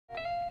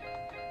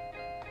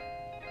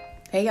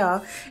Hey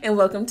y'all, and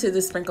welcome to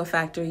the Sprinkle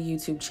Factory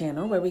YouTube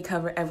channel where we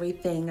cover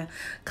everything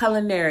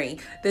culinary.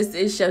 This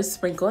is Chef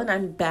Sprinkle and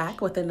I'm back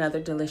with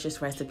another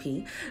delicious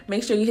recipe.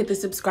 Make sure you hit the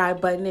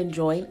subscribe button and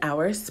join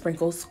our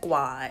Sprinkle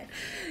Squad.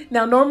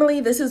 Now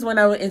normally this is when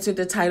I would enter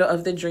the title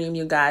of the dream,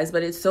 you guys,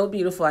 but it's so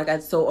beautiful, I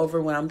got so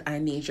overwhelmed, I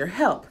need your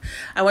help.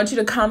 I want you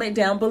to comment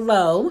down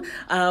below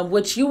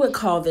what you would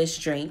call this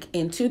drink,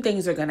 and two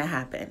things are going to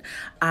happen.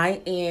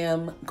 I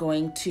am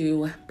going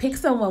to pick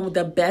someone with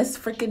the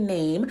best freaking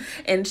name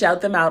and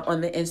shout them out on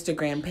the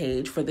Instagram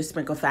page for the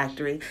Sprinkle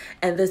Factory.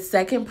 And the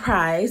second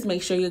prize,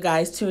 make sure you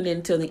guys tune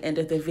in till the end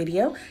of the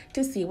video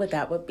to see what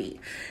that would be.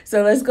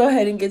 So let's go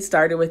ahead and get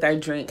started with our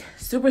drink.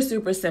 Super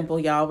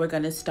simple, y'all. We're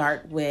going to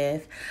start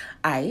with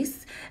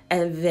ice,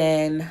 and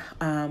then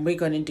we're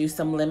going to do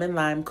some lemon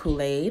lime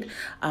Kool-Aid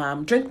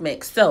drink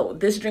mix. So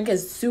this drink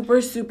is super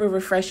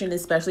refreshing,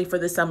 especially for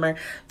the summer.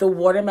 The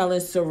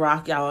watermelon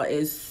Ciroc, y'all,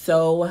 is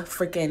so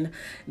freaking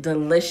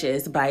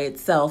delicious by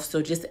itself.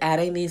 So just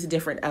adding these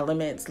different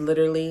elements,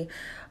 literally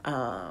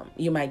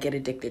you might get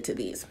addicted to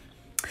these.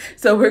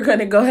 So we're going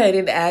to go ahead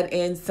and add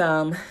in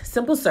some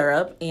simple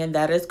syrup, and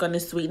that is going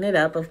to sweeten it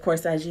up. Of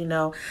course, as you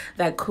know,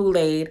 that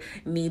Kool-Aid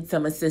needs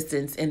some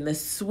assistance in the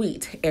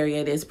sweet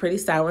area. It is pretty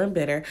sour and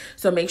bitter.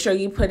 So make sure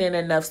you put in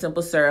enough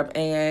simple syrup,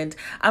 and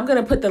I'm going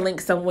to put the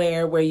link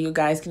somewhere where you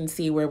guys can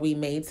see where we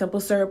made simple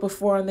syrup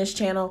before on this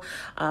channel.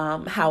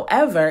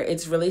 However,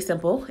 it's really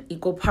simple.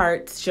 Equal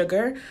parts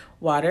sugar,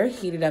 water,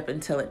 heat it up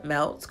until it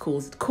melts,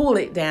 cool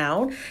it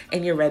down,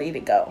 and you're ready to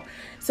go.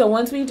 So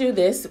once we do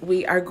this,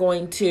 we are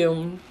going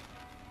to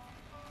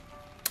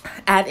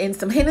add in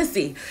some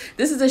Hennessy.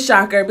 This is a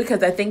shocker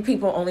because I think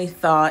people only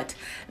thought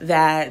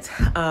that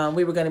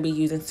we were going to be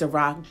using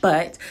Ciroc,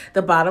 but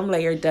the bottom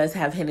layer does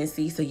have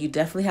Hennessy, so you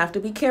definitely have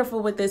to be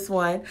careful with this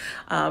one.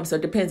 So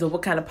it depends on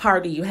what kind of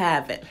party you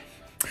have it.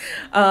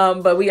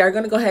 But we are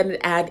going to go ahead and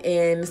add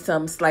in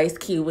some sliced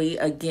kiwi.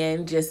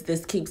 Again, just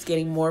this keeps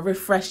getting more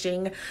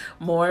refreshing,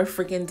 more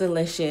freaking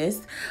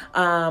delicious.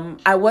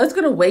 I was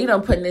going to wait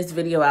on putting this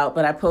video out,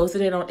 but I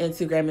posted it on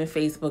Instagram and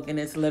Facebook, and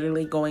it's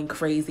literally going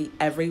crazy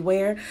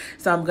everywhere.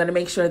 So I'm going to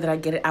make sure that I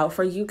get it out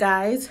for you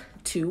guys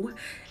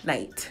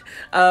tonight.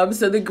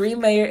 So the green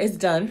layer is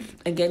done.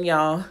 Again,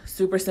 y'all,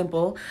 super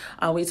simple.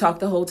 We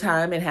talked the whole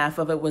time, and half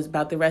of it was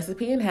about the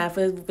recipe and half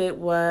of it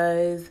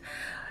was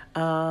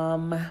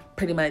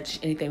pretty much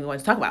anything we want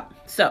to talk about.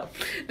 So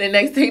the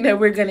next thing that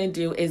we're going to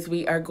do is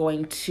we are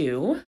going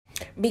to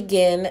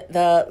begin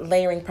the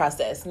layering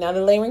process. Now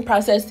the layering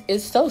process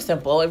is so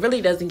simple. It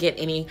really doesn't get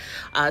any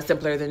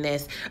simpler than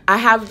this. I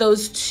have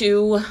those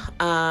two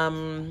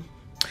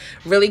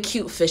really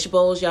cute fish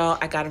bowls, y'all.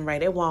 I got them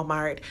right at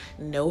Walmart.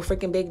 No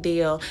freaking big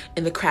deal,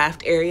 in the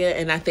craft area,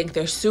 and I think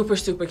they're super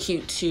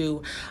cute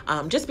to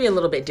just be a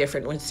little bit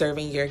different when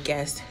serving your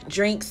guests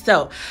drinks.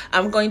 So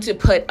I'm going to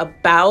put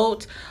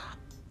about,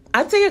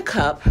 I'd say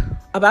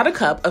about a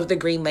cup of the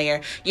green layer.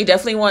 You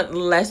definitely want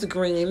less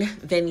green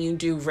than you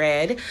do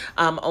red,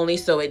 only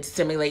so it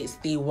simulates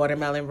the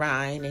watermelon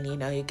rind, and you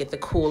know, you get the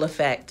cool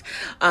effect.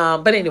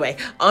 But anyway,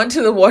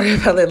 onto the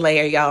watermelon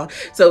layer, y'all.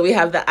 So we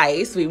have the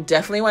ice. We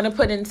definitely want to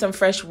put in some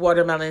fresh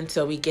watermelon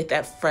so we get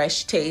that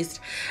fresh taste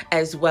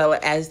as well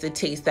as the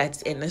taste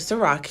that's in the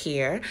Ciroc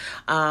here.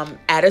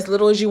 Add as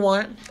little as you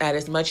want, add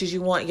as much as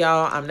you want,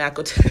 y'all. I'm not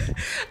going to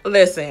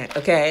listen,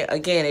 okay?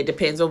 Again, it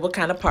depends on what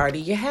kind of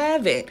party you're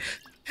having.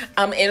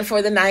 I'm in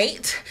for the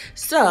night,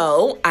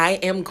 so I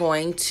am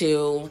going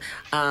to,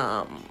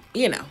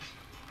 you know,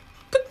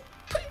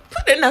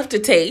 put enough to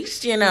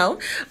taste, you know.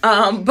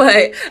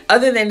 But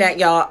other than that,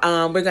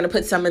 y'all, we're going to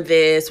put some of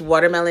this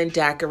watermelon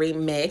daiquiri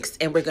mix,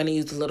 and we're going to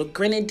use a little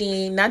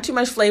grenadine. Not too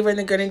much flavor in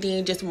the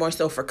grenadine, just more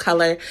so for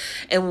color.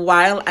 And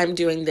while I'm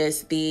doing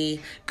this, the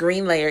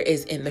green layer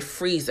is in the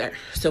freezer.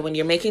 So when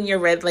you're making your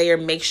red layer,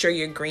 make sure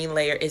your green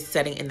layer is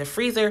setting in the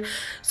freezer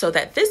so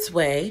that this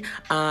way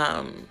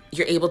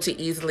you're able to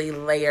easily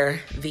layer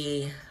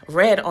the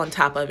red on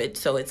top of it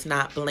so it's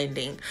not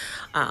blending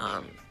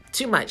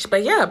too much.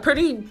 But yeah,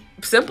 pretty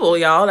simple,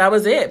 y'all. That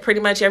was it.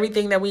 Pretty much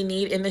everything that we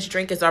need in this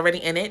drink is already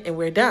in it, and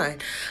we're done.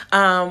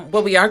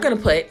 What we are going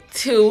to put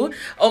two,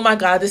 oh my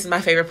God, this is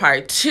my favorite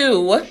part,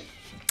 two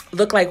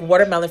look like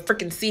watermelon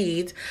freaking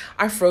seeds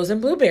are frozen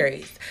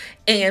blueberries.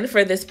 And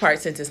for this part,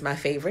 since it's my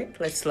favorite,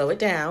 let's slow it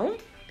down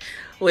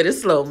with a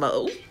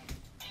slow-mo.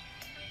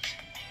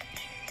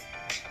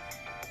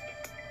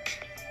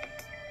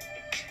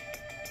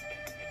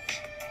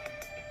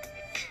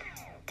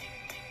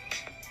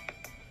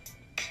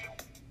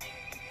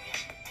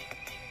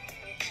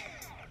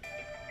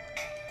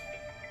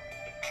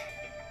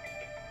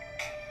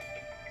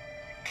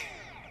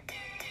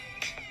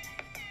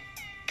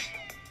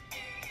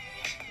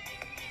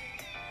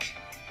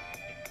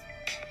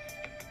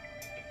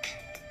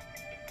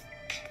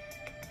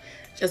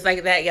 Just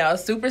like that, y'all.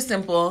 Super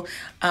simple.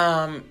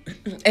 And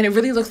it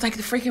really looks like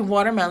the freaking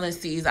watermelon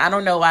seeds. I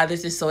don't know why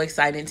this is so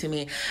exciting to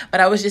me, but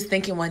I was just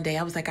thinking one day,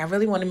 I was like, I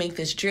really want to make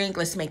this drink.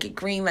 Let's make it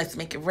green. Let's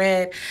make it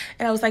red.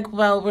 And I was like,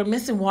 well, we're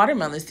missing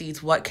watermelon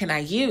seeds. What can I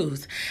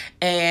use?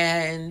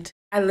 And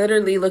I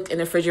literally looked in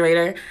the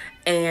refrigerator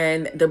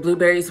and the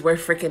blueberries were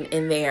freaking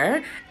in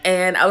there.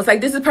 And I was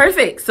like, this is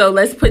perfect. So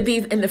let's put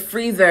these in the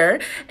freezer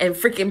and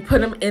freaking put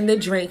them in the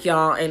drink,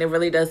 y'all. And it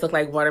really does look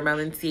like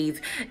watermelon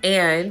seeds.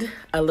 And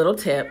a little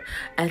tip,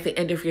 at the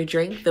end of your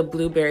drink, the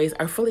blueberries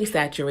are fully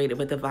saturated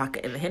with the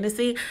vodka and the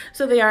Hennessy.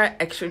 So they are an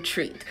extra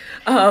treat.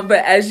 But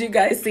as you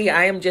guys see,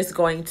 I am just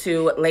going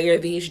to layer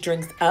these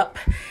drinks up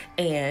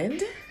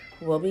and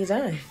we'll be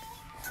done.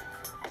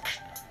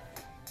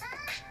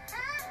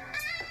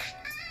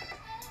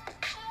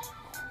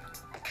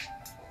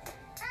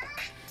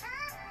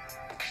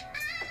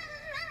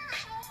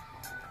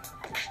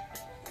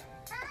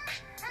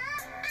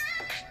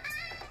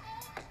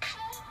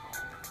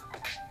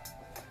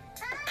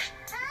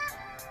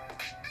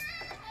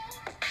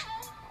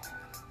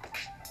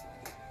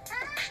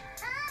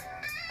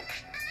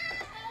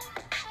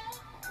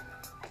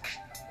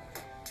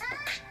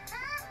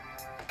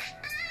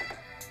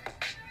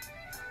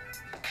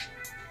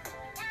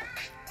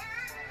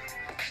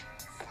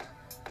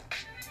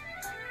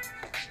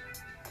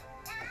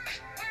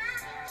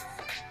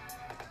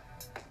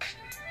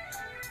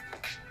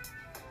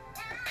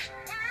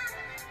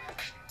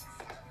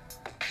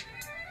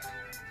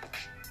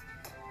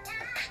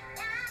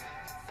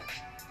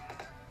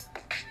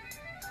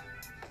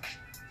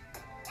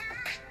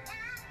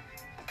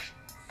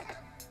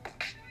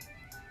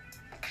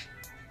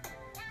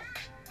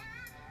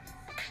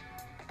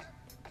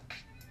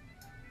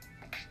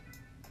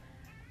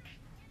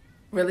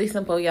 Really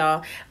simple,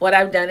 y'all. What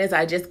I've done is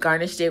I just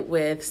garnished it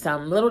with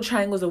some little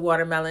triangles of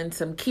watermelon,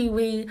 some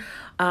kiwi,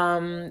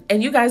 and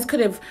you guys could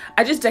have,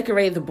 I just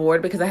decorated the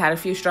board because I had a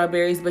few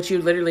strawberries, but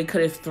you literally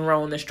could have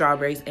thrown the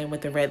strawberries in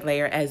with the red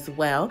layer as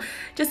well,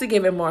 just to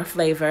give it more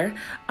flavor.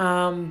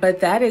 But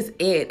that is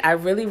it. I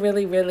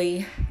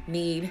really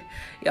need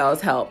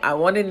y'all's help. I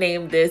want to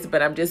name this,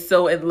 but I'm just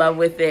so in love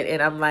with it,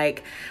 and I'm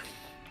like,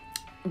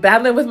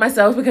 battling with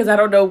myself because I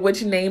don't know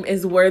which name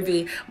is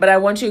worthy, but I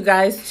want you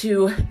guys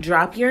to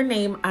drop your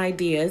name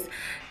ideas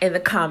in the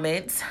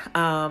comments,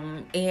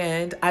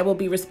 and I will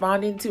be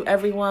responding to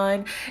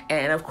everyone,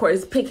 and of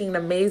course picking an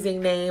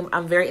amazing name.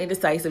 I'm very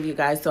indecisive, you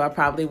guys, so I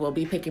probably will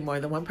be picking more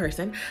than one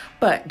person,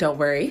 but don't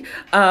worry.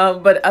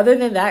 But other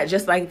than that,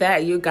 just like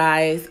that, you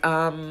guys,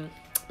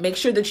 make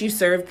sure that you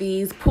serve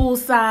these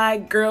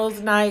poolside,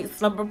 girls' night,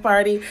 slumber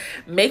party.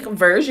 Make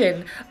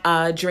version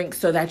drinks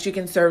so that you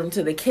can serve them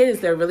to the kids.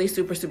 They're really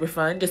super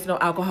fun. Just no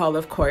alcohol,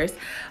 of course.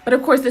 But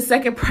of course, the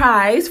second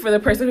prize for the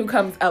person who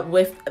comes up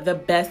with the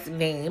best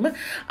name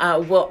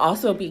will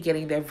also be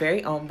getting their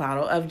very own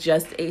bottle of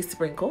Just a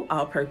Sprinkle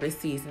all-purpose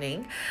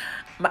seasoning.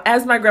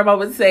 As my grandma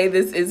would say,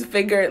 this is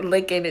finger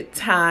licking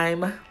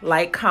time.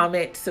 Like,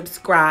 comment,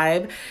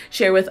 subscribe,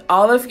 share with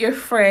all of your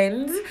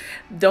friends.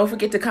 Don't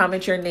forget to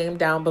comment your name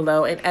down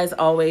below. And as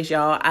always,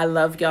 y'all, I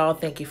love y'all.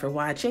 Thank you for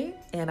watching,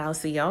 and I'll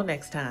see y'all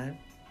next time.